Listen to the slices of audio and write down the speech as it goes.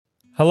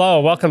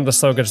Hello, welcome to the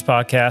Slow Goods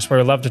Podcast, where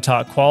we love to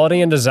talk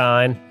quality and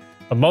design,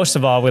 but most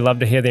of all, we love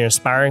to hear the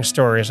inspiring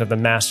stories of the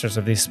masters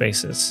of these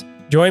spaces.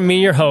 Join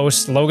me, your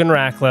host, Logan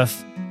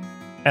Ratcliffe,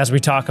 as we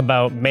talk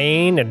about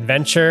Maine,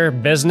 adventure,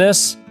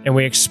 business, and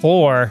we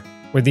explore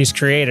with these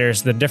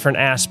creators the different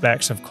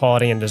aspects of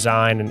quality and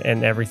design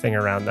and everything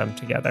around them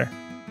together.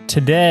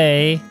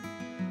 Today,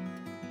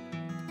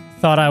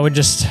 thought I would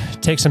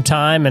just take some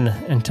time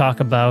and talk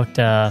about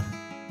a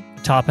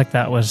topic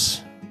that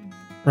was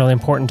really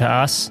important to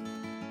us.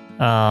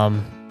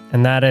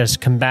 And that is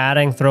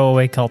combating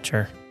throwaway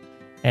culture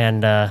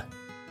and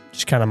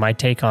just kind of my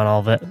take on all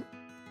of it.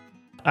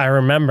 I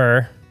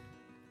remember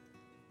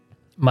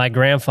my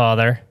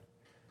grandfather,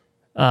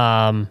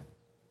 who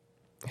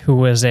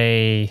was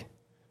a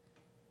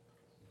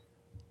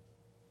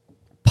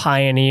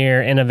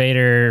pioneer,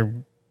 innovator,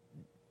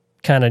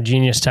 kind of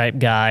genius type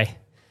guy.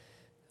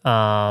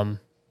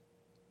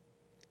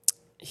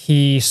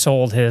 He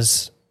sold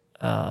his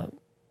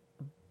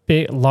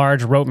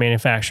large rope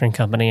manufacturing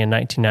company in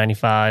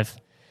 1995.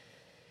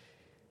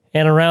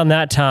 And around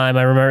that time,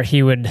 I remember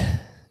he would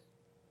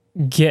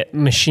get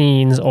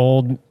machines,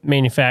 old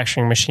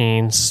manufacturing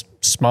machines,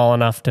 small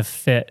enough to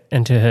fit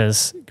into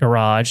his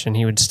garage, and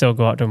he would still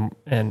go out to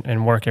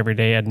and work every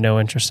day. He had no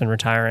interest in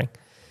retiring.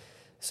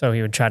 So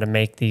he would try to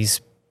make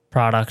these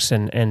products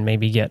and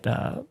maybe get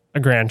a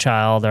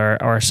grandchild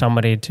or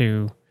somebody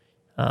to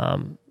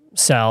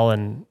sell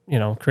and,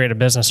 create a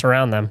business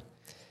around them.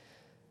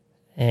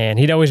 And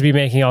he'd always be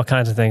making all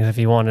kinds of things. If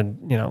he wanted,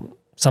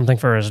 something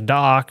for his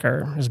dock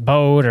or his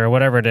boat or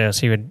whatever it is,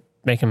 he would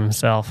make them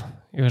himself.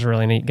 He was a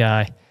really neat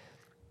guy.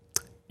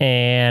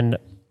 And,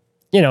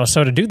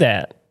 so to do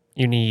that,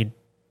 you need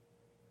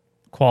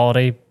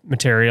quality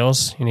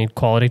materials, you need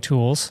quality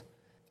tools.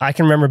 I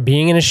can remember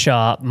being in his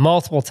shop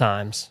multiple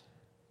times,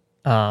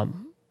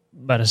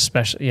 but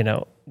especially,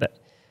 that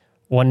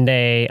one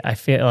day I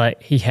feel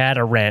like he had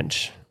a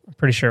wrench. I'm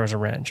pretty sure it was a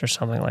wrench or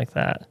something like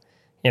that.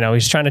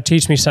 He's trying to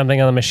teach me something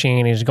on the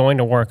machine. He's going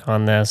to work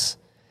on this.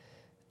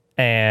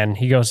 And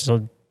he goes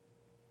to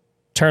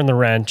turn the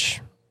wrench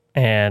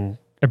and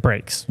it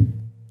breaks.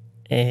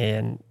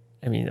 And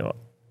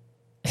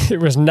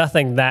it was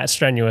nothing that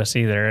strenuous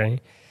either.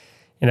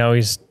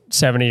 He's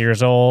 70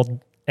 years old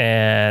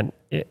and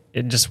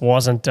it just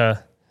wasn't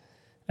a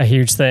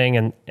huge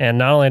thing. And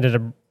not only did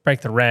it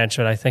break the wrench,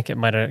 but I think it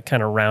might have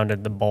kind of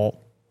rounded the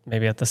bolt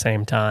maybe at the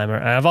same time.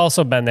 Or I've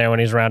also been there when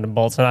he's rounded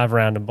bolts, and I've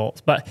rounded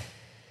bolts. But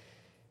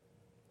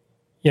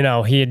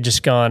he had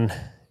just gone,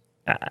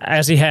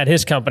 as he had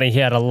his company,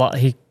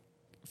 he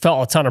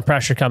felt a ton of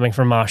pressure coming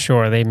from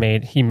offshore.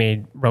 He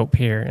made rope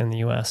here in the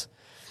U.S.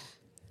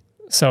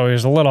 So he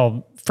was a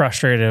little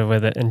frustrated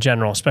with it in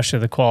general, especially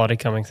the quality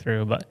coming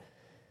through. But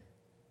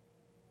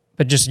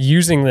just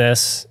using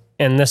this,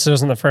 and this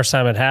wasn't the first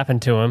time it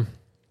happened to him,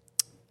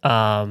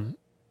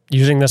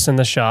 using this in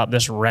the shop,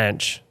 this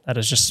wrench that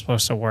is just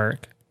supposed to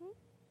work,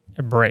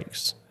 it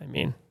breaks.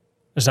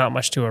 There's not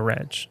much to a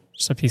wrench,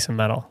 just a piece of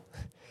metal.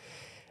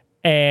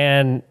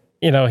 And,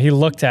 he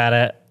looked at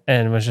it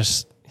and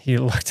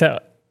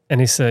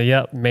he said,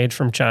 yep, made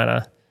from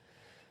China,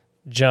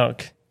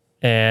 junk.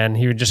 And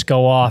he would just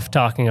go off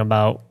talking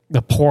about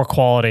the poor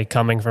quality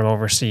coming from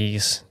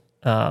overseas.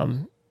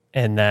 And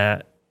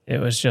that it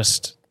was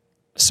just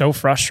so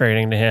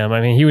frustrating to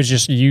him. He was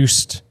just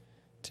used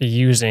to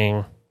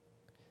using,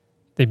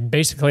 they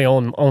basically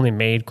only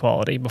made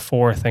quality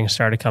before things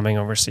started coming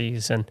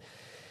overseas. And,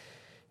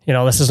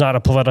 this is not a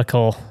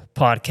political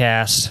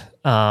podcast,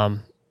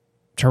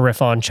 to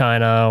riff on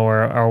China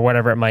or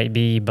whatever it might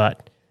be,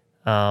 but,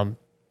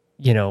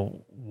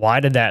 why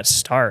did that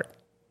start?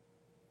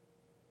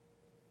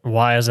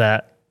 Why is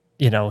that,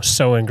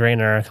 so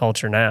ingrained in our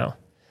culture now?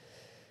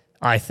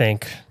 I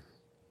think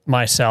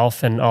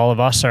myself and all of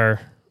us are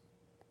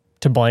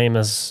to blame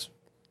as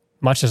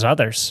much as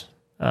others.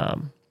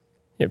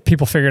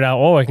 People figured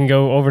out, I can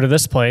go over to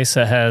this place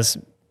that has,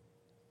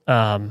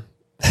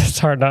 it's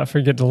hard not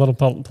to get a little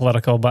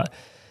political, but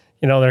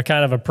they're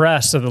kind of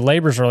oppressed, so the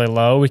labor's really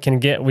low. We can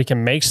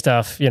make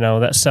stuff,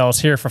 that sells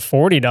here for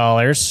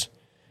 $40.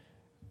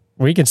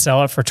 We can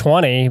sell it for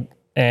 $20,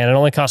 and it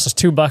only costs us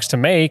 $2 to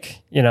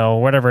make,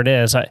 whatever it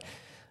is.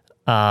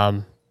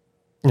 I've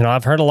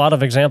heard a lot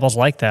of examples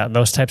like that,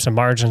 those types of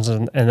margins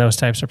and those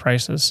types of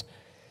prices.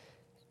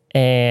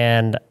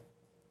 And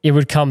it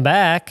would come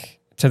back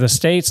to the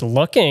States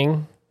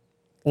looking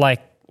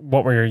like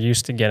what we were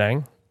used to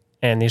getting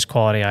and these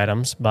quality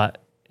items, but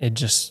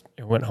it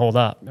wouldn't hold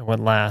up. It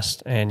wouldn't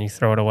last, and you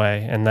throw it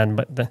away. And then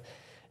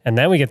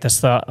we get this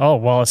thought,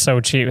 it's so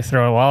cheap, we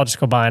throw it. I'll just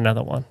go buy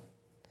another one.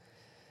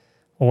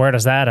 Well, where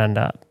does that end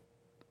up?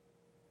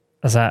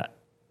 That's a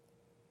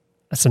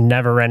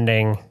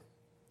never-ending,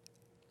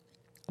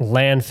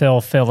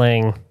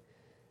 landfill-filling,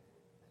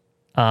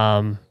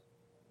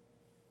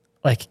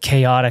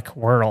 chaotic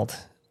world.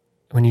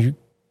 When you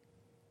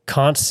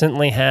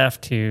constantly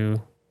have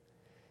to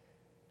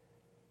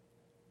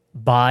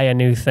buy a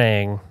new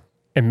thing,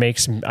 it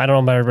makes, I don't know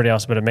about everybody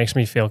else, but it makes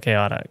me feel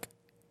chaotic.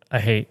 I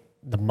hate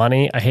the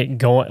money. I hate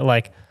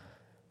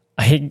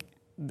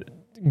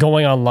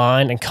going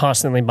online and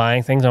constantly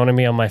buying things. I want to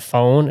be on my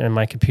phone and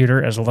my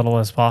computer as little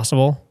as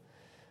possible.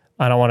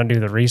 I don't want to do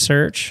the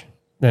research.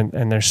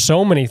 And there's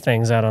so many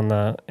things out on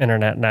the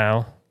internet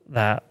now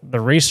that the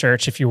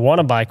research, if you want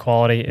to buy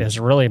quality, is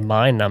really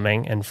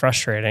mind-numbing and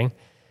frustrating.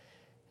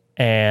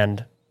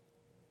 And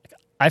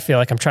I feel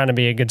like I'm trying to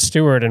be a good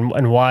steward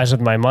and wise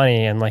with my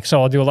money. And like,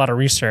 so I'll do a lot of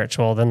research.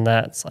 Well, then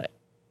that's like,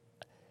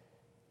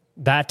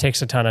 that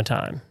takes a ton of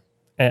time.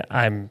 And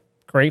I'm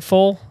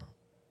grateful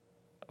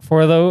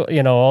for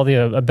all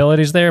the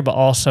abilities there, but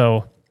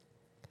also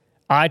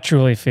I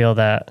truly feel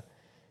that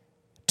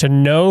to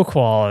know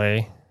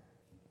quality,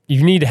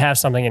 you need to have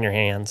something in your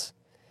hands.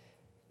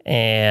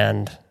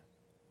 And,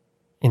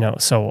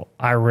 so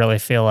I really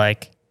feel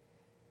like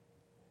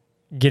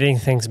getting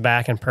things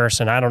back in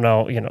person, I don't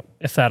know,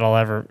 if that'll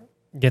ever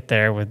get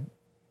there with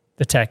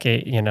the tech,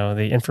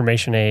 the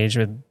information age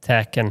with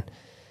tech and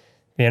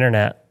the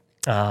internet.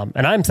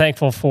 And I'm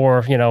thankful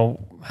for,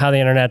 how the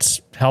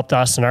internet's helped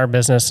us in our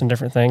business and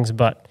different things.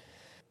 But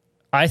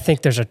I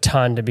think there's a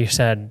ton to be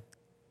said.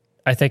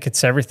 I think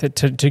it's everything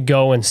to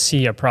go and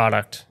see a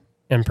product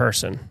in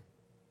person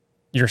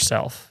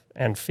yourself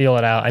and feel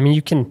it out. I mean,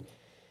 you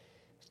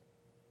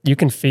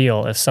can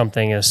feel if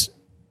something is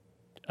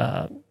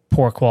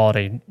poor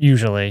quality,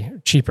 usually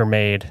cheaper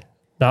made,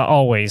 not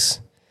always,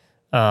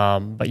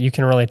 but you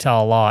can really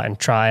tell a lot and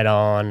try it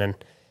on. And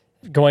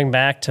going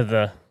back to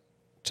the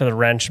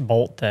wrench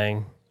bolt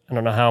thing, I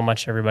don't know how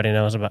much everybody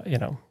knows about,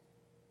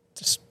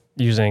 just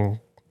using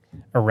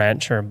a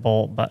wrench or a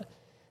bolt, but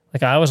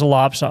like I was a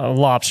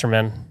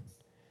lobsterman.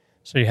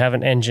 So you have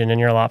an engine in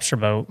your lobster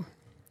boat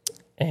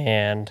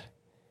and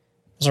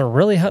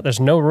there's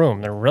no room.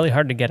 They're really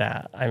hard to get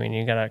at. I mean,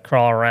 you got to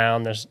crawl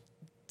around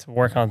to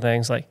work on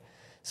things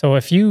so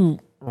if when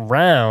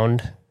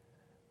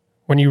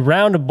you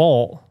round a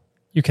bolt,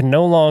 you can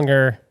no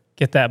longer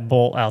get that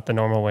bolt out the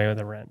normal way with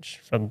a wrench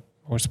for the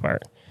most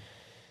part.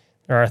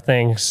 There are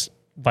things,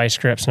 vice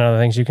grips and other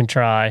things you can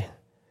try.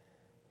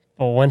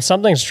 But when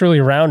something's truly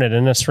rounded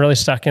and it's really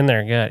stuck in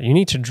there good, you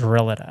need to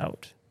drill it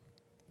out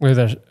with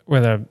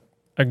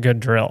a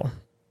good drill.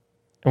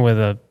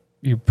 And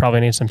you probably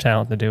need some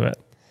talent to do it.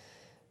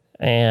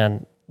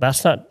 And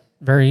that's not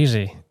very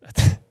easy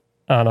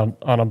on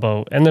a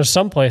boat. And there's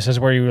some places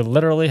where you would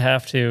literally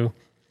have to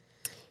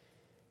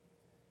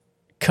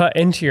cut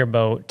into your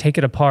boat, take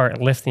it apart,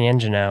 lift the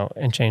engine out,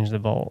 and change the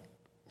bolt.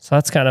 So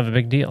that's kind of a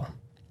big deal.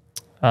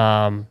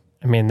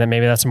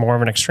 Maybe that's more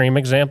of an extreme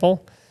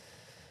example,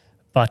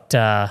 but,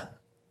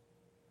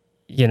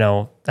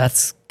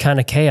 that's kind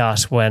of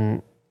chaos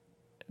when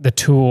the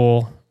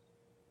tool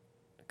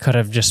could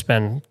have just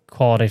been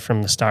quality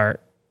from the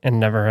start and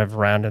never have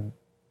rounded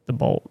the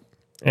bolt,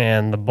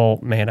 and the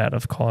bolt made out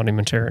of quality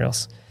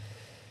materials.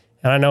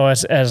 And I know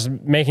as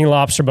making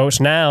lobster boats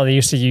now, they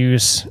used to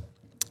use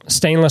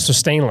stainless with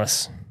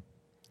stainless,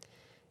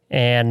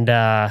 and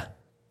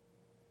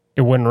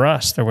it wouldn't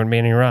rust. There wouldn't be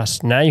any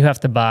rust. Now you have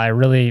to buy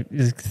really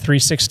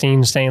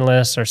 316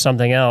 stainless or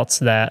something else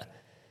that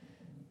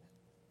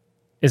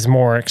is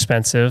more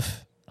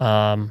expensive.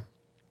 So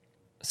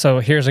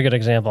here's a good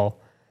example.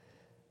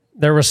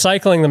 They're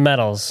recycling the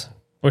metals,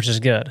 which is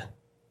good,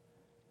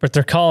 but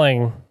they're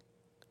calling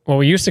what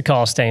we used to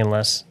call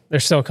stainless. They're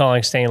still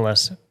calling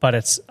stainless, but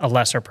it's a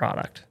lesser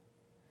product.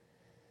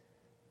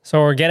 So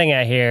what we're getting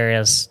at here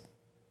is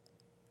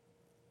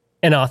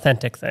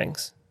inauthentic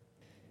things.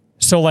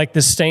 So like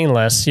this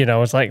stainless,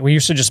 it's like we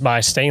used to just buy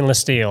stainless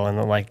steel and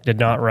it did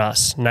not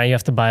rust. Now you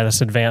have to buy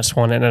this advanced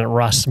one and it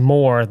rusts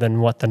more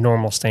than what the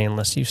normal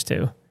stainless used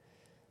to.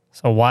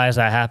 So why does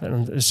that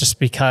happen? It's just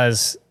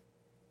because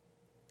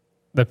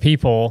the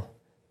people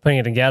putting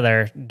it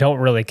together don't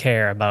really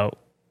care about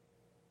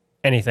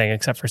anything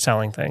except for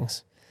selling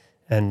things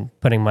and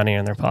putting money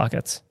in their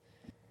pockets.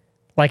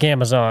 Like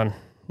Amazon,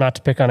 not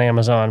to pick on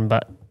Amazon,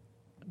 but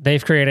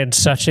they've created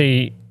such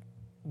a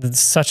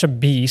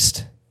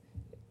beast.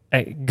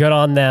 Good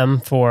on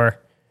them for,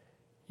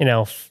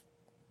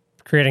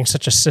 creating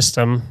such a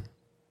system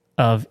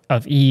of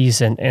ease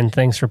and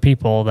things for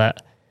people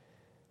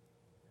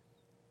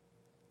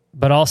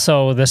but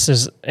also this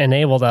has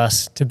enabled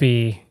us to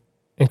be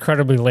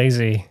incredibly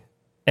lazy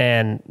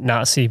and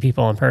not see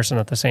people in person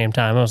at the same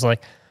time. I was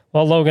like,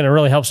 well, Logan, it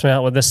really helps me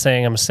out with this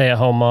thing. I'm a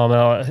stay-at-home mom.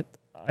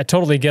 I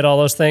totally get all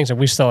those things, and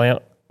we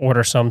still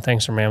order some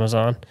things from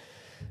Amazon.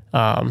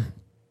 And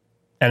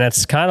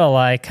it's kind of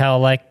like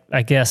how,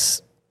 I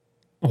guess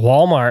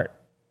Walmart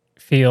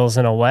feels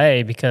in a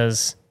way,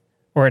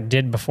 or it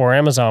did before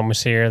Amazon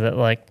was here,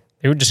 that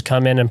they would just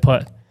come in and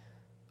put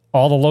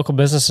all the local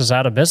businesses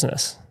out of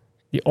business.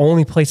 The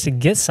only place to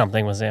get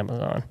something was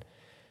Amazon.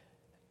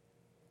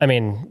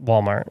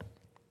 Walmart.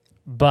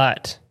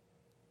 But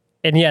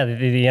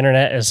the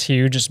internet is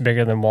huge. It's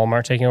bigger than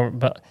Walmart taking over.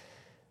 But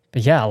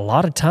yeah, a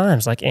lot of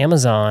times,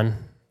 Amazon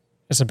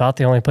is about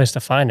the only place to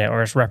find it,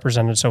 or it's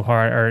represented so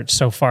hard, or it's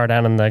so far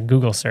down in the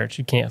Google search,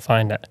 you can't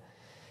find it.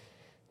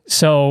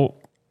 So,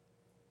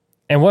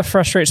 and what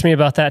frustrates me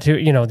about that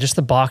too, just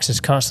the boxes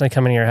constantly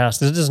coming to your house.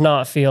 This does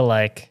not feel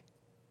it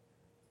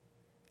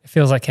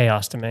feels like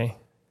chaos to me.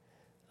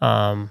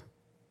 in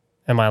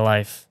my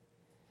life.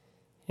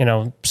 You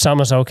know,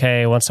 some is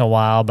okay once in a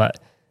while, but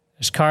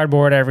there's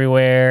cardboard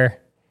everywhere,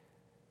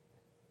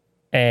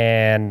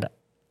 and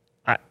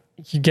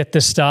you get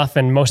this stuff,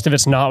 and most of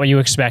it's not what you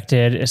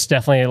expected. It's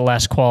definitely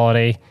less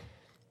quality.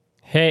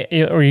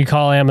 Hey, or you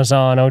call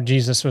Amazon, oh,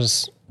 geez, this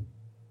was,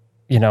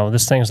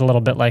 this thing's a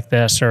little bit like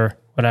this or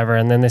whatever.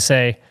 And then they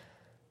say,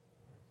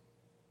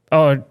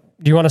 oh,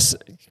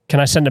 can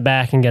I send it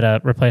back and get a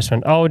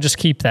replacement? Oh, just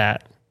keep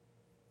that.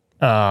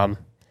 A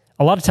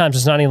lot of times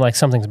it's not even like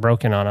something's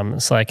broken on them.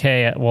 It's like,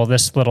 hey, well,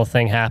 this little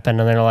thing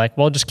happened. And they're like,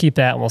 well, just keep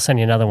that and we'll send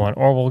you another one,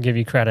 or we'll give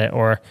you credit,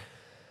 or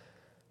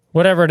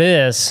whatever it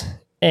is.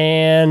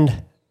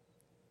 And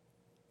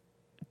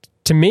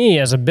to me,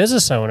 as a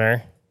business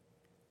owner,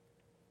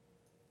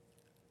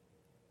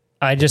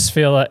 I just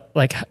feel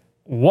like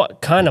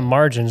what kind of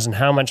margins and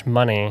how much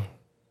money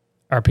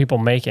are people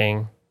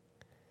making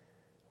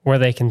where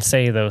they can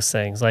say those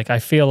things? Like, I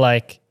feel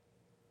like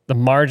the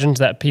margins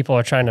that people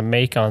are trying to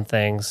make on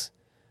things,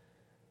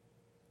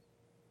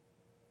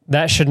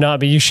 that should not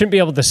be. You shouldn't be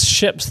able to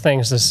ship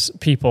things to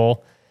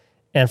people,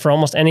 and for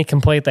almost any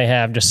complaint they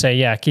have, just say,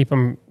 yeah, keep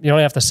them. You don't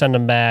have to send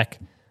them back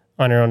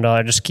on your own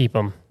dollar. Just keep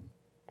them.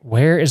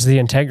 Where is the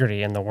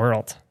integrity in the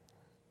world?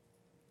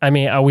 I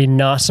mean, are we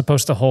not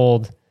supposed to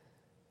hold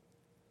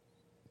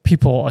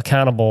people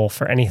accountable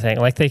for anything?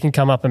 Like, they can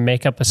come up and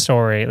make up a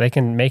story. They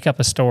can make up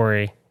a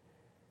story,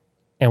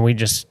 and we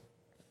just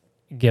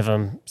give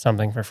them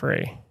something for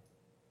free.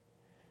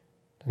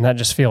 And that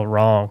just feels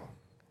wrong.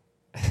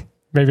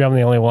 Maybe I'm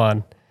the only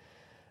one.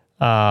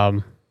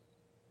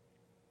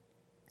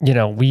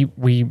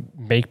 We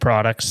make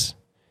products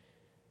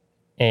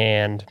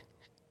and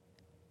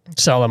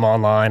sell them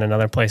online and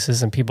other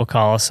places, and people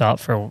call us up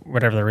for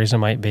whatever the reason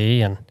might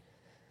be. And,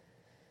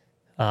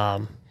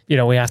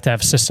 we have to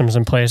have systems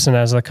in place. And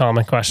as the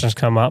common questions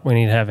come up, we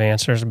need to have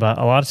answers. But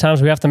a lot of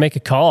times we have to make a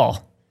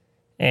call.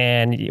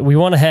 And we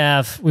want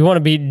to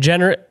be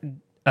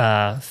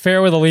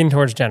fair with a lean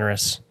towards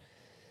generous.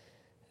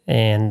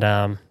 And,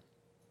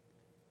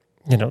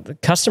 the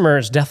customer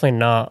is definitely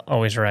not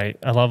always right.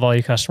 I love all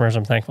you customers.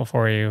 I'm thankful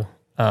for you.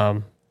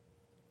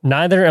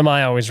 Neither am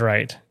I always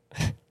right.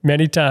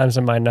 Many times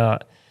am I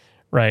not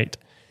right.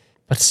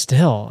 But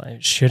still,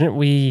 shouldn't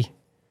we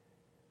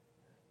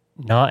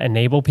not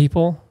enable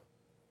people?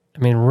 I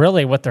mean,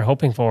 really what they're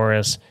hoping for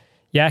is,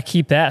 yeah,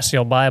 keep that so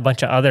you'll buy a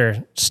bunch of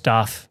other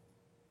stuff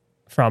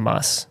from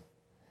us,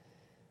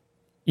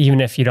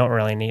 even if you don't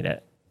really need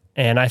it.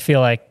 And I feel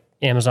like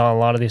Amazon, a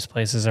lot of these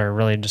places are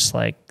really just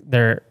like,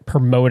 they're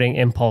promoting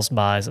impulse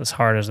buys as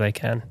hard as they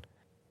can,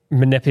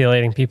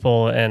 manipulating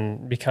people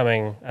and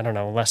becoming,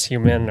 less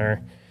human,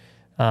 or,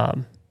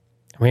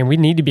 we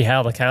need to be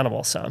held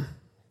accountable some.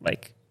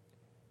 Like,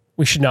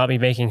 we should not be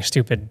making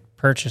stupid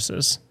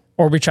purchases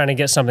or be trying to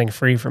get something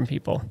free from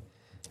people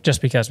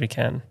just because we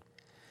can.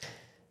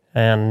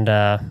 And,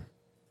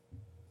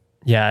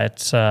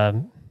 it's,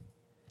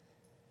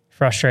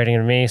 frustrating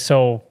to me.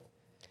 So,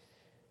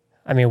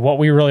 what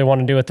we really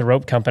want to do at the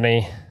rope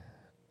company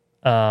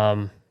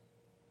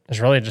is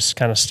really just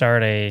kind of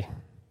start I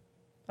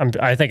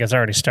think it's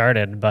already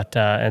started, but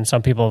and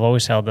some people have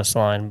always held this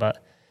line, but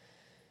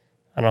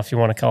I don't know if you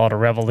want to call it a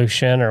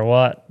revolution or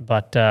what,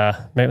 but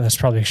maybe that's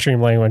probably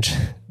extreme language.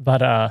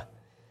 But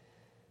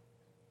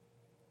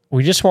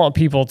we just want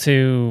people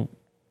to,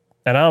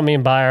 and I don't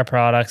mean buy our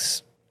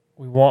products,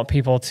 we want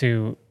people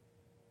to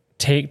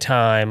take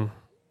time,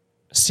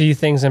 see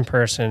things in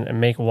person,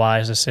 and make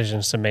wise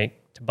decisions to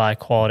buy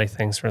quality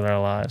things for their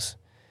lives.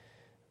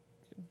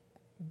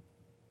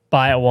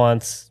 Buy it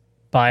once,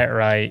 buy it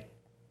right,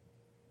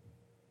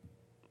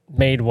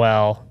 made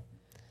well.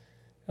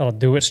 It'll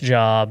do its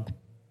job.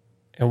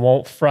 It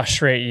won't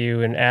frustrate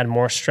you and add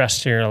more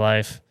stress to your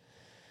life.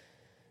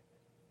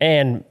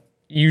 And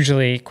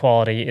usually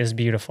quality is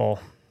beautiful,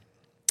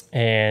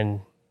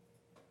 and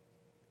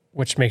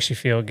which makes you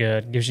feel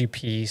good, gives you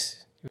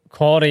peace.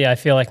 Quality, I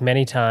feel like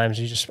many times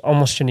you just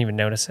almost shouldn't even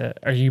notice it,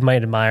 or you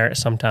might admire it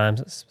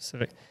sometimes. It's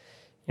specific,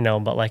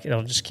 but like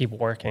it'll just keep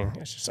working.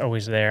 It's just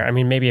always there.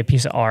 Maybe a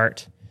piece of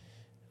art,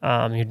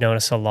 you'd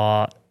notice a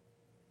lot,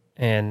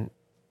 and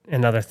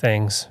other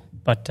things,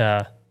 but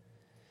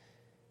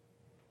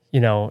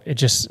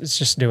it's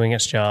just doing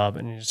its job,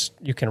 and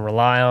you can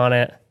rely on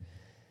it.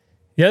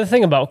 The other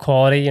thing about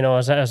quality,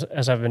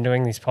 as I've been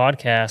doing these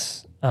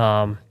podcasts,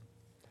 I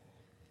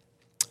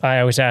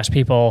always ask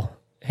people,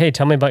 hey,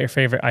 tell me about your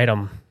favorite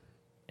item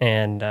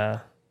and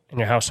in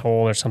your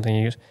household or something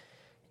you use.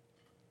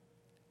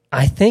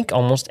 I think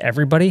almost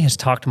everybody has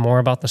talked more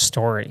about the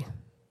story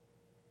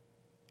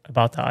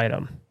about the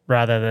item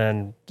rather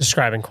than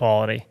describing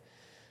quality.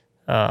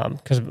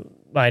 Because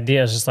my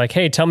idea is just like,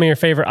 hey, tell me your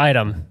favorite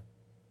item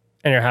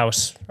in your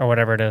house or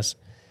whatever it is.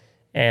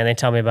 And they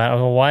tell me about,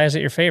 well, why is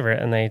it your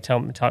favorite? And they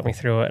talk me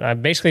through it.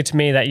 And basically, to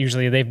me, that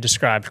usually they've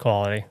described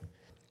quality.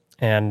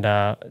 And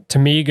to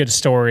me, a good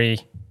story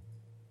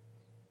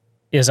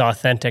is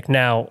authentic.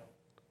 Now,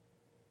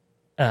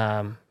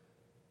 let's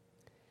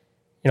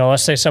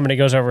say somebody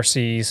goes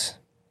overseas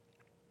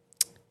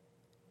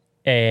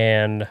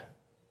and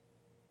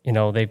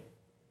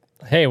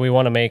hey, we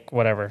want to make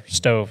whatever,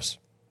 stoves.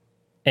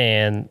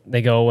 And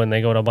they go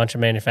to a bunch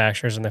of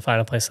manufacturers and they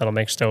find a place that'll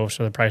make stoves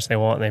for the price they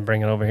want, and they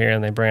bring it over here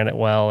and they brand it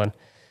well and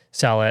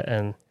sell it,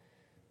 and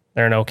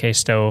they're an okay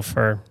stove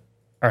for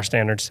our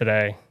standards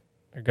today.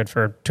 They're good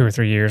for 2 or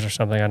 3 years or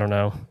something, I don't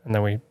know, and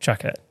then we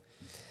chuck it.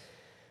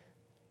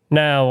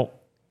 Now,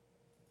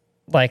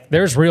 like,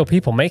 there's real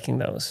people making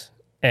those,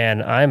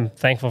 and I'm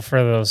thankful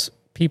for those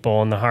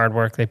people and the hard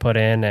work they put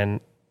in,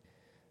 and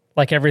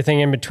like everything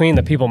in between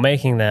the people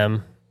making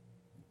them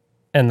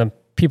and the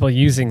people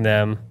using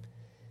them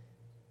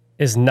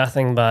is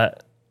nothing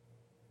but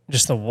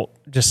just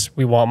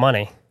we want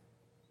money.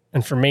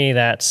 And for me,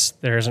 there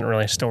isn't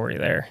really a story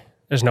there.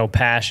 There's no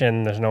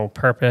passion, there's no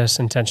purpose,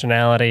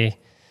 intentionality,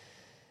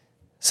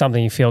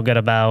 something you feel good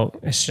about.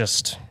 It's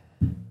just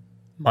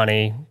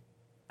money,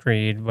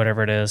 greed,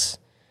 whatever it is.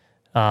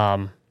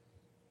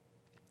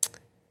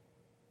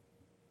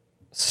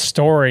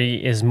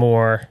 Story is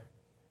more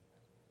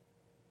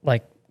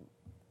like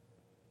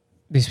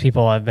these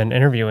people I've been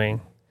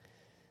interviewing.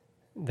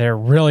 They're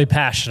really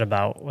passionate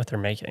about what they're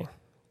making.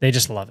 They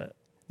just love it.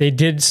 They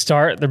did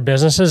start their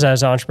businesses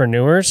as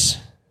entrepreneurs.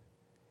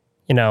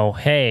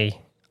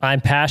 Hey,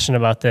 I'm passionate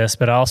about this,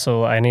 but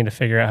also I need to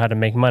figure out how to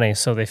make money.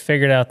 So they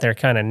figured out their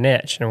kind of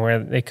niche and where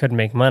they could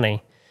make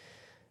money.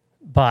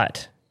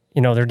 But,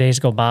 their days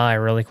go by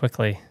really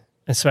quickly,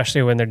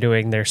 especially when they're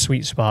doing their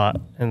sweet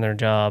spot in their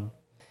job.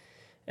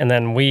 And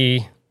then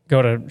we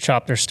go to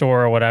shop their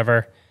store or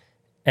whatever,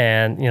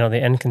 and,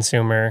 the end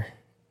consumer,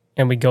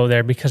 and we go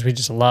there because we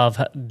just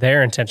love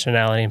their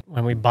intentionality.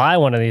 When we buy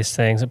one of these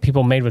things that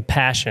people made with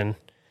passion,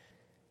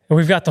 and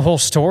we've got the whole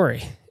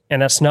story.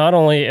 And that's not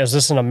only is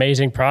this an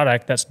amazing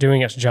product that's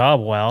doing its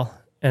job well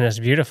and it's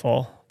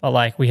beautiful, but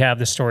like we have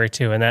the story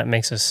too, and that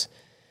makes us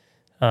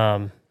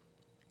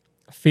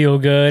feel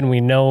good. And we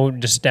know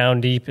just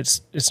down deep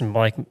it's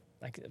like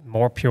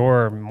more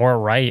pure, more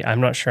right. I'm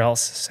not sure how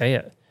else to say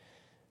it.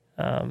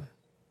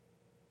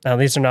 Now,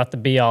 these are not the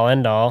be-all,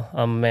 end-all.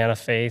 I'm a man of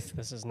faith.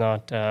 This is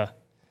not,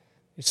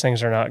 these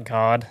things are not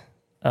God.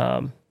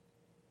 And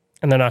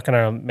they're not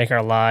going to make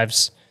our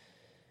lives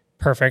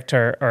perfect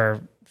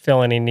or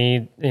fill any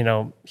need,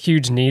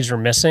 huge needs we're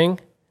missing.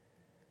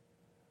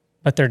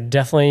 But they're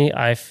definitely,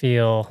 I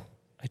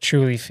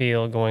truly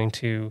feel, going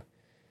to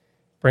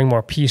bring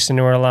more peace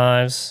into our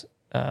lives,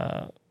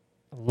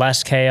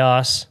 less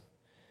chaos,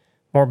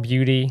 more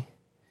beauty,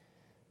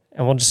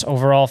 and we'll just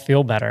overall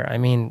feel better. I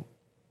mean,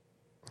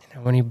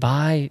 when you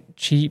buy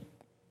cheap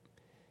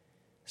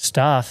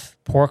stuff,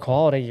 poor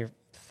quality, you're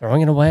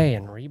throwing it away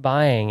and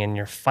rebuying, and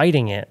you're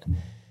fighting it.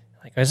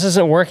 Like, this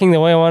isn't working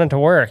the way I want it to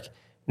work.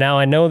 Now,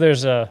 I know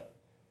there's a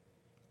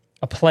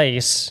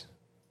place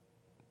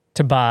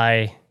to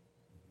buy,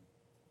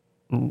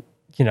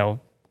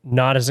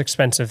 not as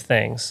expensive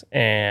things,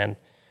 and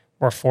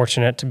we're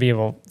fortunate to be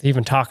able to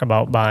even talk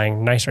about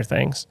buying nicer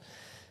things.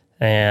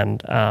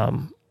 And,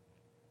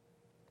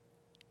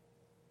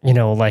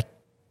 like,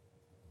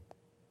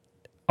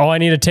 I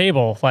need a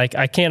table. Like,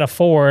 I can't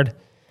afford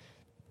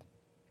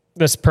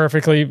this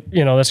perfectly,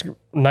 this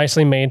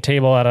nicely made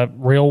table out of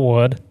real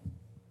wood.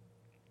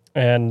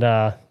 And,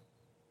 or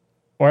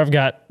I've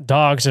got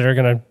dogs that are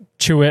going to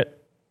chew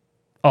it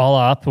all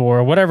up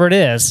or whatever it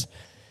is.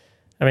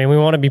 I mean, we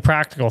want to be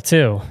practical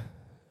too.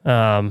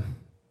 But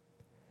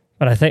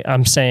I think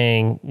I'm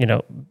saying,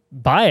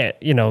 buy it,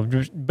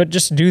 but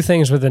just do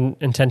things with an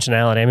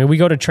intentionality. I mean, we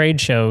go to trade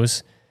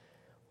shows.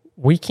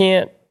 We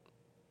can't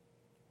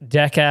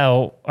deck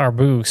out our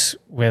booths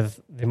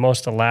with the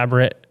most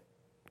elaborate,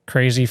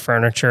 crazy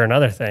furniture and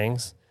other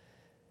things.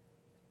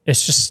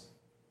 It's just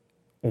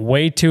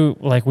way too,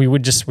 like, we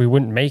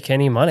wouldn't make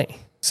any money.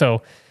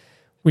 So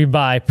we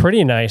buy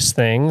pretty nice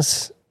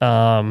things,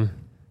 and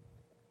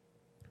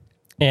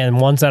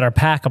ones that are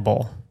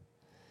packable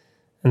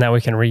and that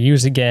we can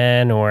reuse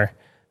again or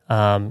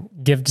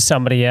give to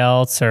somebody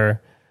else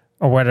or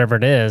whatever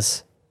it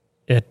is.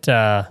 It's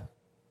not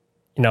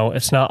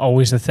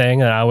always the thing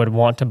that I would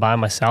want to buy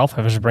myself if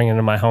I was bringing it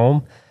to my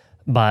home,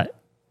 but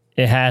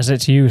it has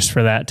its use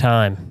for that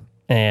time.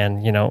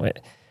 And, are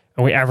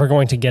we ever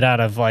going to get out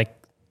of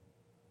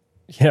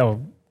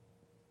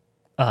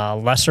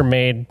lesser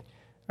made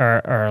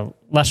or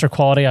lesser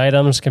quality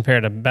items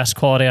compared to best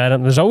quality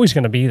items? There's always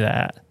going to be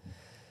that.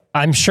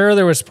 I'm sure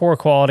there was poor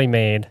quality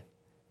made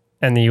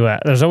in the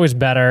U.S. There's always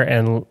better,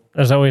 and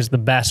there's always the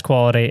best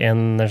quality,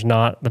 and there's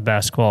not the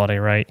best quality,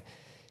 right?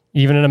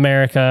 Even in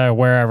America or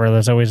wherever,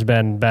 there's always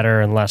been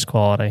better and less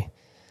quality.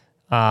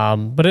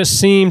 But it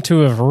seemed to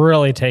have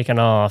really taken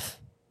off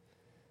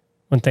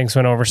when things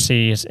went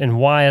overseas. And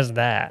why is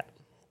that?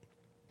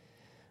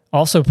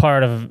 Also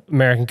part of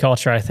American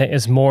culture, I think,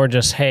 is more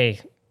just,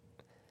 hey,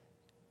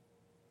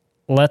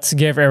 let's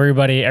give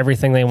everybody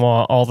everything they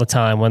want all the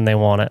time when they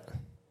want it.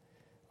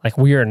 Like,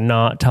 we are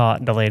not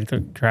taught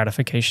delayed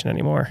gratification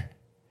anymore.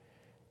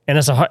 And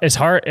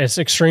it's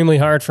extremely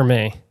hard for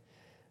me.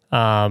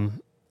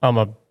 I'm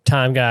a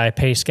time guy,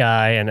 pace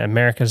guy, and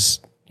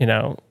America's,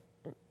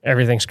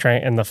 everything's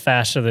crank, and the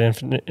faster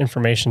the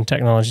information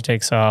technology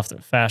takes off,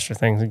 the faster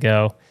things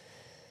go.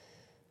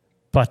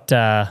 But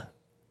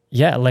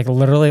yeah, like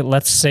literally,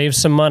 let's save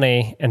some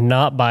money and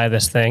not buy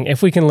this thing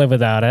if we can live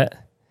without it.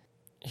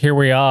 Here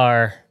we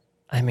are.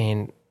 I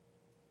mean,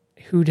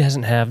 who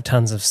doesn't have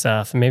tons of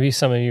stuff? Maybe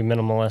some of you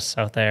minimalists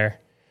out there.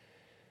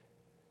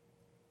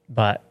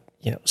 But,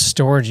 you know,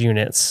 storage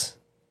units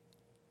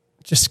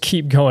just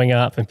keep going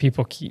up and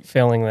people keep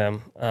filling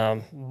them.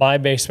 My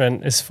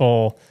basement is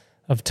full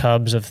of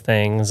tubs of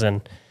things.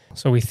 And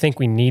so we think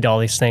we need all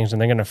these things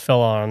and they're going to fill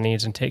all our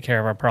needs and take care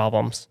of our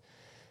problems.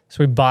 So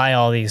we buy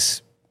all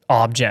these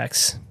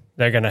objects.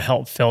 They're going to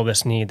help fill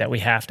this need that we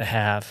have to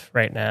have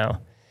right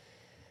now.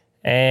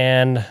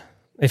 And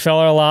they fill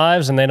our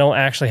lives and they don't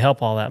actually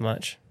help all that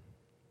much.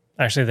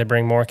 Actually, they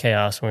bring more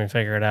chaos when we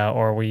figure it out,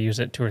 or we use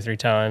it 2 or 3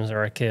 times, or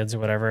our kids or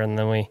whatever, and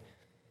then we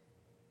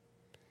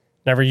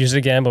never use it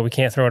again, but we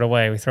can't throw it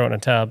away. We throw it in a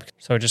tub.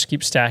 So it just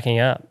keeps stacking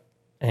up.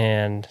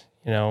 And,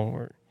 you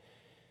know,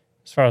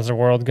 as far as the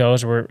world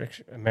goes,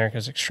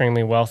 America's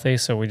extremely wealthy,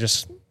 so we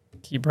just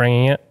keep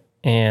bringing it.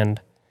 And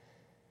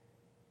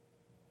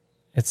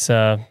it's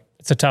a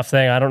tough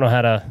thing. I don't know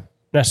how to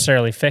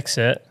necessarily fix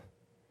it.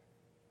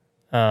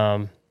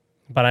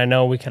 But I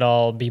know we could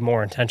all be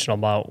more intentional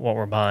about what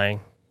we're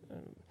buying,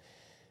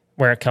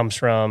 where it comes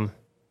from,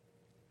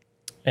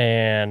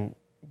 and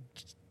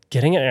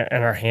getting it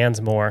in our hands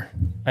more.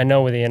 I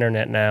know with the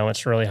internet now,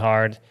 it's really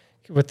hard.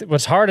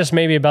 What's hardest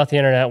maybe about the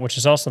internet, which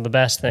is also the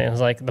best thing, is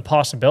like the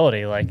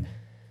possibility. Like,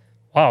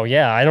 wow,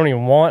 yeah, I don't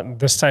even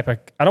want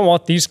I don't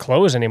want these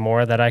clothes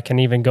anymore that I can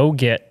even go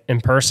get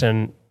in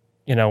person,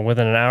 you know,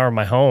 within an hour of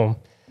my home.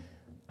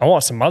 I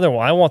want some other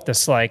one.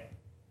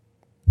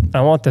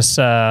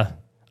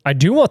 I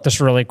do want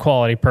this really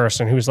quality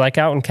person who's like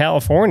out in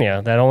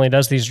California that only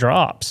does these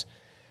drops,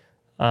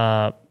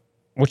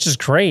 which is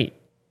great.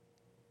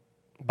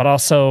 But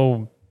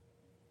also,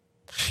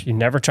 you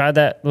never tried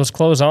those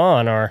clothes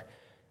on, or,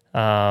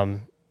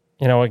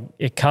 you know,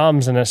 it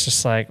comes and it's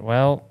just like,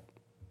 well,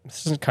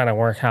 this doesn't kind of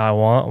work how I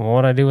want.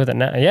 What do I do with it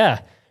now? Yeah,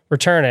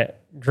 return it.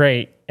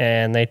 Great.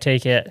 And they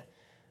take it.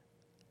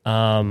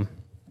 That's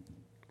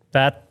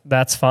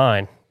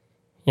fine.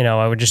 You know,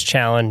 I would just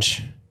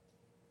challenge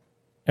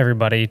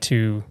everybody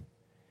to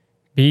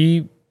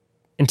be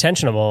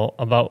intentional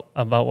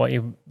about what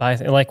you buy.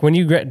 Like,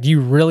 do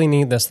you really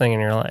need this thing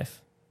in your life?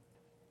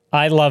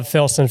 I love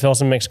Filson.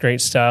 Filson makes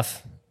great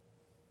stuff.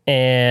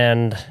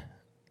 And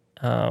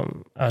I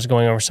was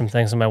going over some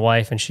things with my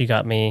wife, and she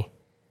got me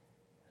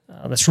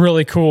this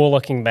really cool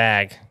looking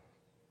bag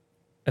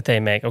that they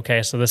make.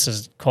 Okay, so this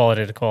is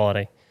quality to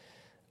quality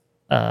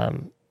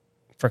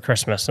for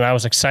Christmas. And I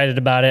was excited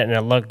about it, and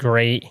it looked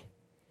great.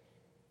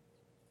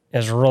 It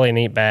was a really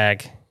neat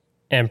bag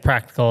and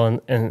practical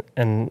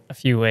in a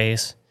few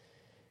ways.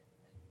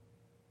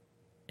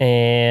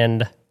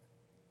 And,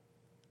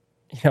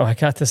 you know, I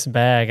got this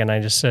bag and I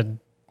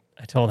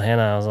told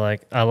Hannah, I was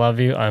like, I love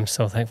you. I'm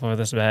so thankful for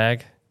this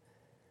bag.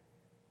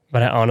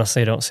 But I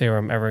honestly don't see where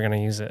I'm ever going to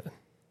use it.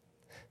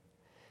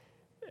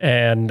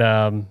 And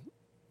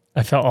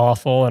I felt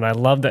awful. And I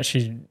love that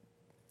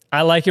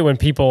I like it when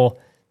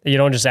you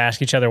don't just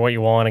ask each other what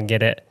you want and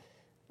get it.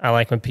 I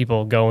like when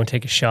people go and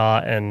take a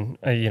shot, and,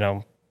 you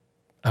know,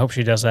 I hope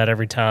she does that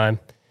every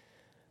time.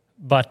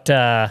 But, you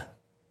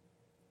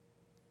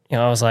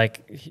know, I was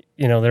like,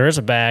 you know, there is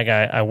a bag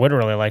I would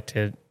really like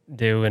to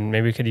do, and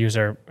maybe we could use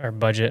our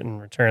budget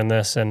and return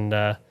this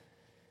and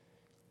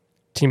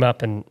team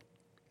up and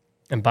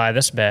buy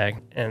this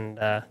bag. And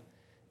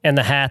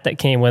the hat that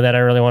came with it, I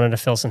really wanted a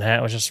Filson hat.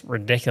 It was just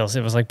ridiculous.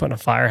 It was like putting a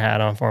fire hat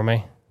on for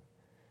me.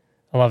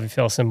 I love you,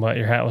 Filson, but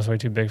your hat was way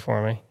too big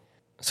for me.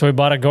 So we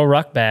bought a Go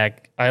Ruck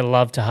bag. I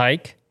love to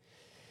hike,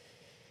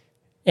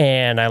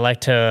 and I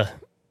like to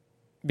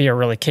be a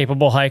really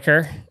capable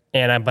hiker,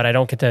 but I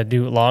don't get to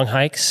do long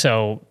hikes,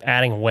 so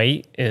adding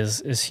weight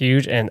is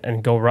huge,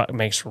 and Go Ruck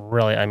makes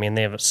really, I mean,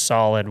 they have a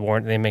solid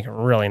warranty. They make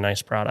really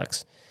nice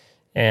products,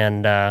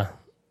 and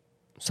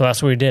so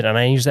that's what we did, and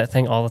I use that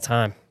thing all the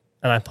time,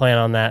 and I plan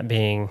on that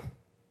being,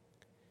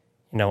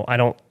 you know,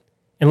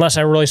 unless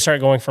I really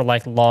start going for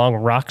like long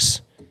rucks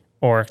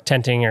or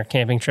tenting or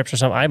camping trips or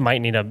something, I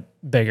might need a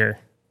bigger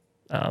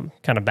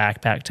kind of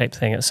backpack type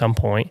thing at some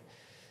point,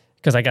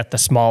 because I got the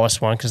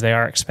smallest one because they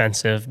are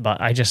expensive, but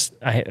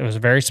it was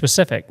very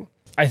specific.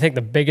 I think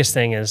the biggest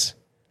thing is,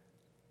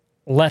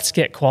 let's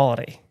get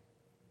quality.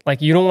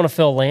 Like, you don't want to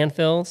fill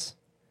landfills.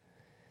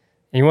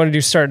 You want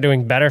to start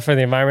doing better for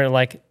the environment.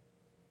 Like,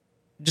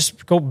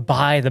 just go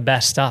buy the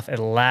best stuff.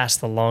 It'll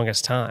last the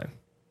longest time.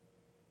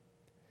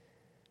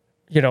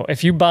 You know,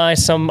 if you buy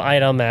some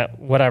item at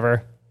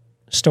whatever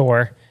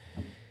store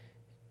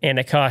and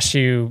it costs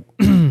you,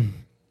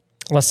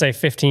 let's say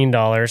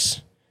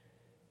 $15,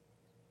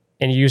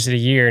 and you use it a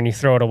year and you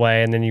throw it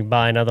away and then you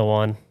buy another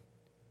one,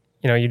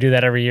 you know, you do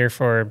that every year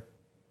for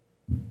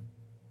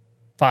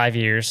 5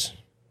 years.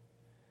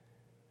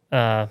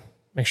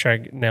 Make sure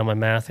I nail my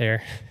math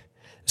here.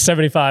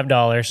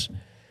 $75.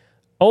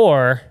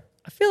 Or,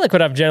 I feel like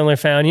what I've generally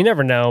found, you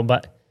never know,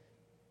 but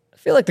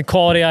feel like the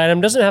quality item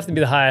doesn't have to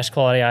be the highest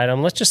quality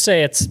item. Let's just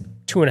say it's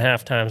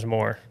 2.5 times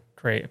more.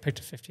 Great. I picked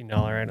a $15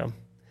 item.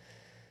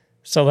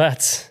 So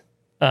that's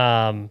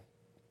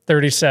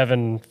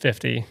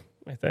 $37.50,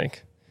 I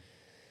think.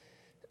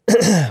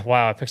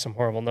 Wow, I picked some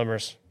horrible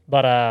numbers.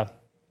 But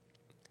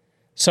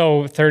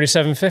so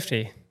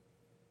 $37.50.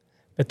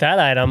 But that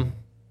item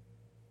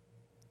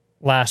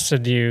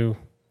lasted you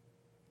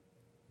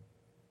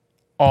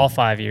all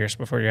 5 years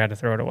before you had to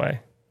throw it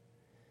away.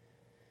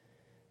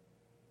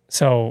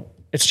 So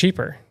it's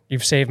cheaper.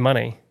 You've saved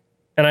money.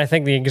 And I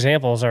think the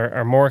examples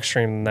are more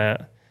extreme than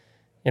that.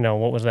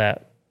 What was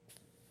that?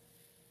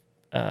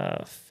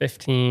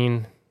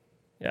 15,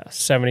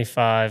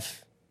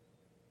 75,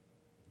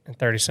 and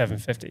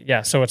 $37.50.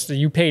 Yeah, so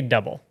you paid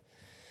double.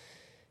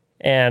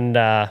 And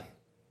a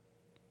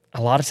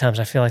lot of times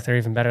I feel like they're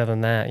even better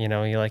than that.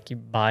 You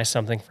buy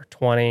something for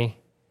 20,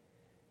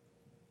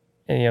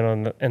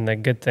 and and the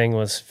good thing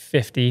was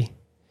 50,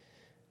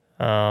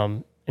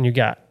 and you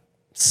got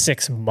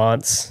 6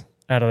 months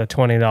out of the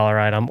 $20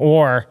 item.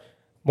 Or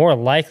more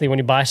likely, when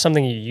you buy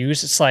something you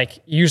use, it's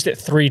like you used it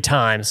 3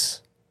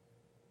 times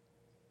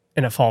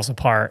and it falls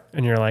apart,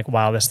 and you're like,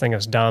 wow, this thing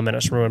is dumb and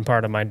it's ruined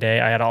part of my day.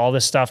 I had all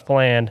this stuff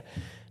planned.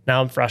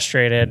 Now I'm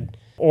frustrated.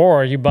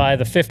 Or you buy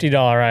the $50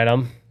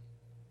 item,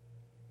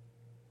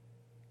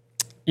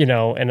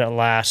 and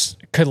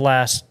it could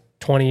last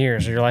 20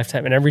 years of your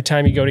lifetime. And every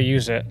time you go to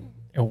use it,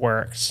 it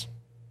works.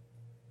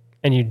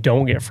 And you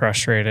don't get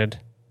frustrated.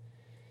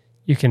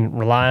 You can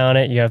rely on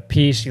it. You have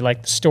peace. You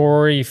like the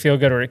story. You feel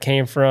good where it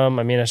came from.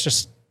 I mean, it's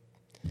just,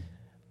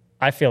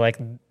 I feel like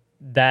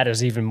that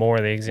is even more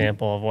the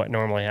example of what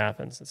normally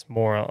happens. It's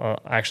more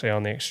actually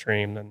on the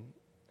extreme than,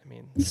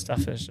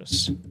 stuff is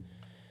just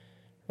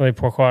really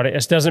poor quality.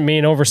 It doesn't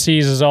mean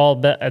overseas is all,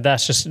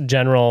 that's just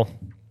general.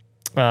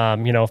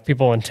 If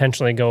people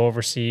intentionally go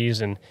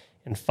overseas and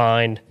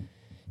find,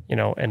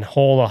 and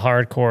hold a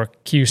hardcore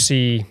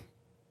QC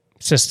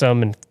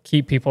system and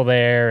keep people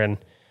there and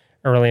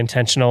are really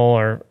intentional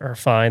or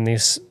find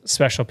these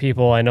special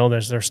people. I know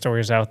there's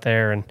stories out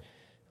there, and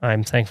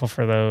I'm thankful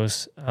for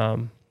those.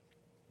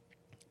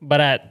 But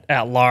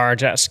at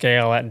large, at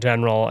scale, at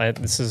general,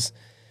 this is,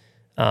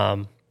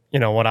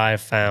 what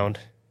I've found.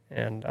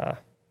 And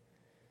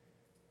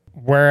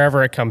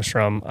wherever it comes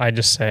from, I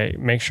just say,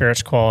 make sure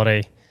it's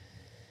quality.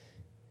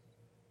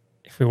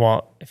 If you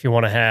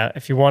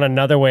want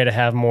another way to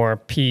have more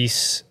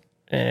peace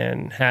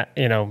and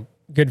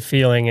good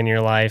feeling in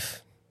your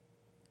life,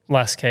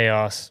 less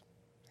chaos,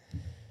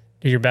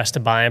 do your best to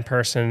buy in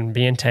person,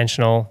 be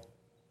intentional.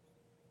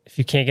 If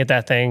you can't get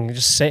that thing,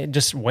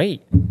 just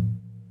wait.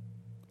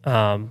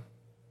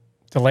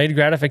 Delayed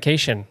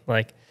gratification,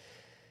 like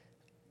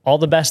all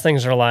the best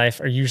things in our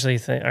life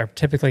are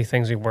typically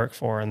things we work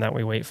for and that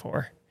we wait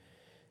for.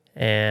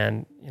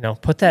 And,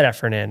 put that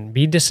effort in,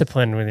 be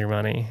disciplined with your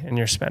money and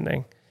your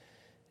spending.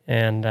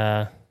 And,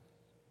 I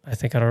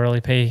think it'll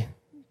really pay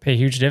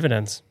huge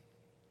dividends.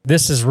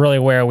 This is really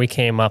where we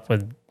came up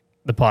with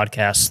the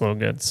podcast, Slow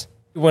Goods.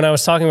 When I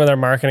was talking with our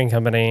marketing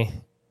company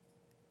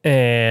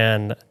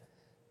and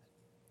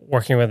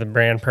working with a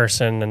brand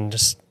person and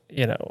just,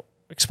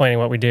 explaining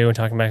what we do and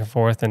talking back and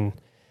forth, and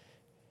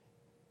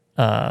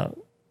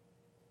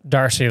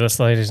Darcy, this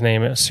lady's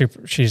name is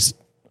she's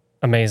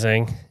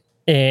amazing.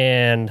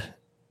 And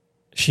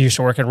she used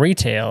to work in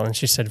retail, and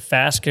she said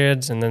fast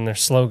goods and then there's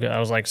slow goods. I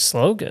was like,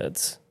 slow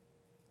goods?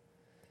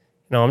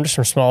 I'm just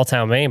from small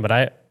town Maine,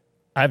 but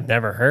I've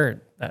never heard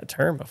that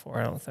term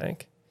before, I don't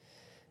think.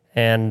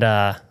 And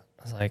I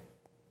was like,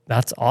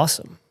 that's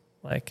awesome.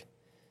 Like,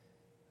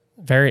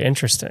 very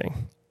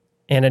interesting.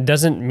 And it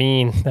doesn't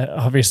mean that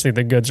obviously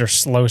the goods are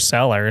slow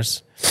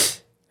sellers.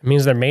 It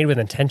means they're made with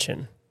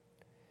intention,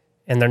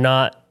 and they're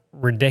not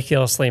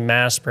ridiculously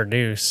mass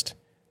produced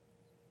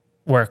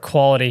where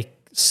quality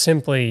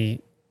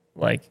simply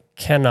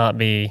cannot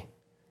be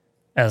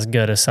as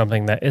good as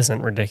something that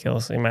isn't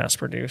ridiculously mass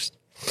produced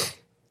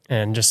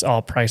and just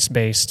all price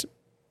based,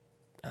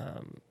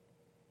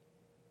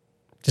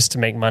 just to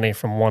make money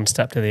from one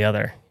step to the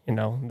other.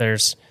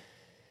 There's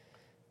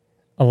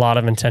a lot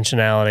of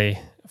intentionality,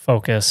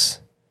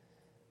 focus,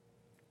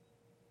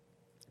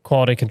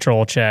 quality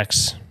control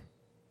checks,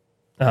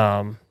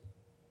 the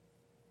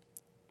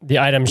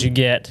items you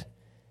get,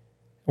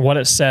 what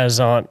it says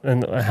on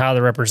and how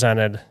they're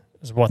represented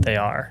is what they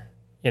are,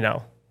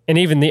 and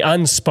even the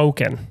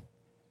unspoken.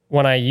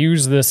 When I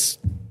use this,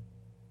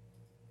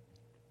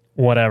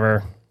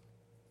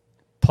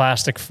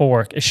 plastic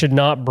fork, it should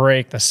not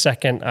break the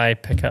second I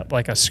pick up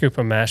like a scoop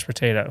of mashed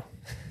potato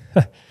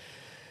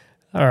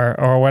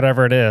or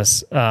whatever it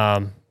is.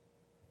 I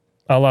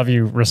love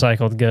you,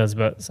 recycled goods,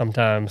 but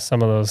sometimes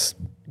some of those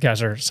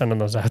guys are sending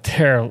those out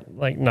there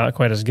not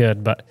quite as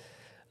good. But,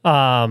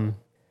 when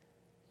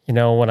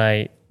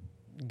I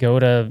go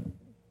to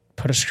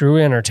put a screw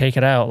in or take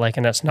it out,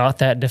 and it's not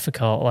that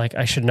difficult,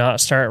 I should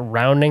not start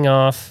rounding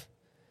off.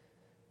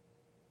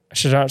 I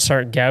should not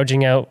start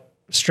gouging out,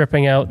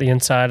 stripping out the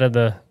inside of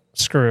the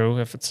screw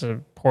if it's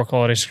a poor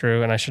quality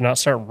screw, and I should not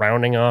start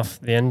rounding off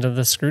the end of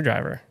the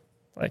screwdriver.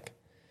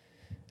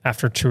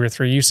 after 2 or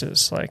 3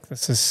 uses. Like,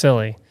 this is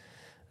silly.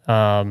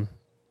 And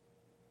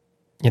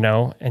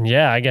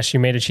yeah, I guess you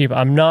made it cheap.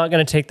 I'm not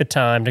going to take the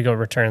time to go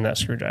return that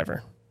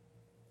screwdriver.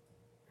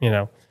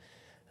 And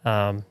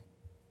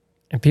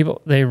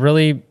people,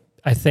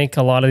 I think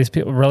a lot of these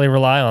people really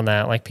rely on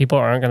that. Like, people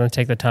aren't going to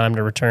take the time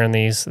to return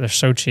these. They're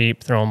so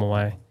cheap, throw them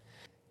away.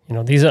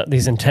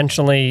 These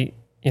intentionally,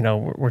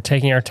 we're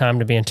taking our time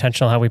to be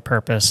intentional how we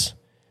purpose,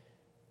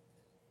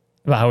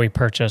 about how we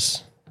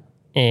purchase.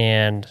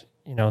 And,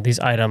 these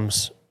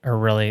items are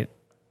really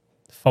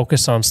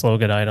focused on slow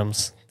good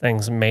items,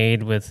 things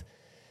made with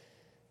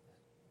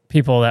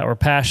people that were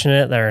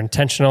passionate, that are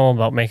intentional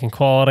about making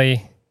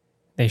quality.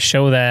 They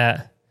show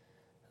that.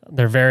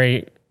 They're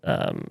very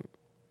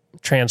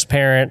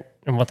transparent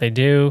in what they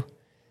do.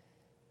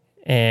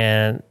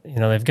 And,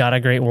 they've got a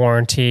great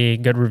warranty,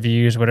 good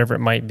reviews, whatever it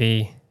might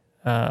be,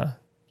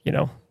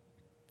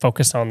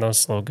 focus on those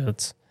slow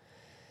goods.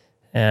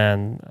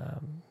 And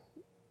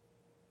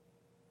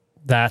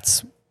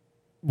that's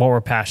what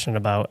we're passionate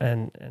about.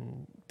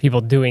 And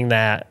people doing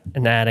that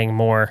and adding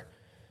more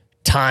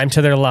time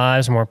to their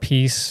lives, more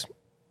peace.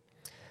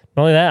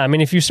 Not only that, I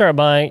mean, if you start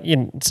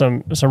buying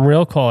some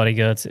real quality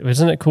goods,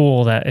 isn't it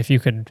cool that if you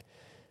could,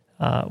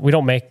 I'm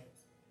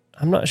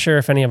not sure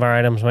if any of our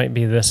items might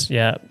be this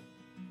yet,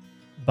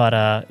 but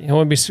it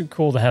would be so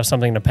cool to have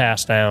something to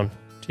pass down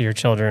to your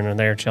children or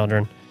their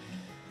children.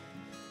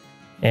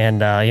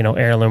 And,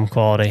 heirloom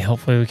quality.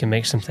 Hopefully we can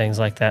make some things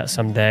like that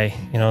someday,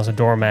 as a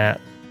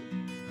doormat.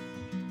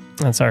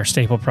 That's our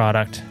staple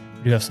product.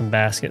 We do have some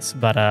baskets,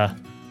 but,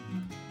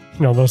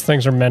 those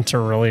things are meant to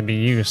really be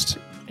used.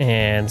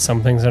 And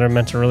some things that are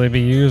meant to really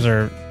be used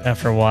are,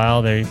 after a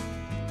while, they're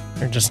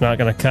just not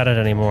going to cut it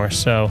anymore.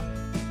 So,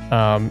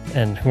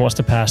 and who wants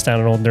to pass down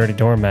an old dirty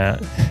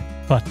doormat?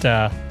 But,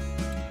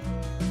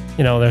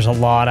 there's a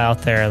lot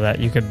out there that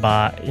you could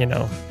buy,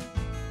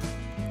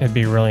 it'd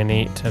be really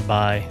neat to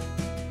buy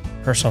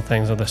personal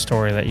things with a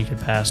story that you could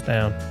pass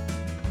down.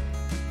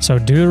 So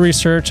do the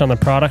research on the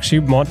products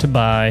you want to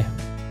buy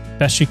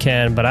best you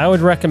can, but I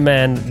would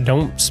recommend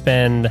don't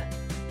spend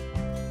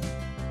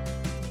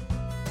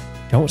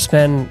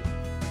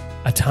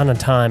a ton of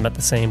time at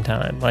the same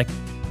time. Like,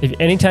 if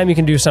anytime you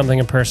can do something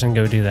in person,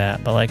 go do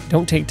that. But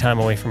don't take time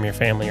away from your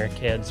family or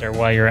kids, or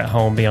while you're at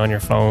home, be on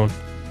your phone,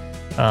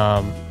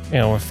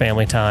 with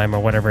family time or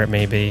whatever it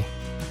may be.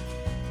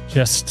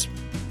 Just,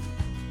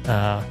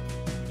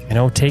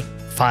 take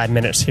 5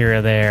 minutes here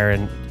or there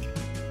and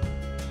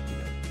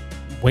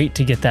wait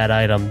to get that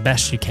item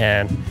best you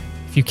can.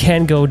 If you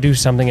can go do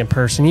something in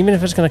person, even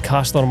if it's going to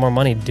cost a little more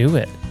money, do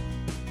it.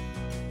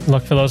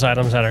 Look for those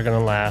items that are going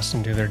to last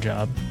and do their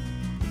job.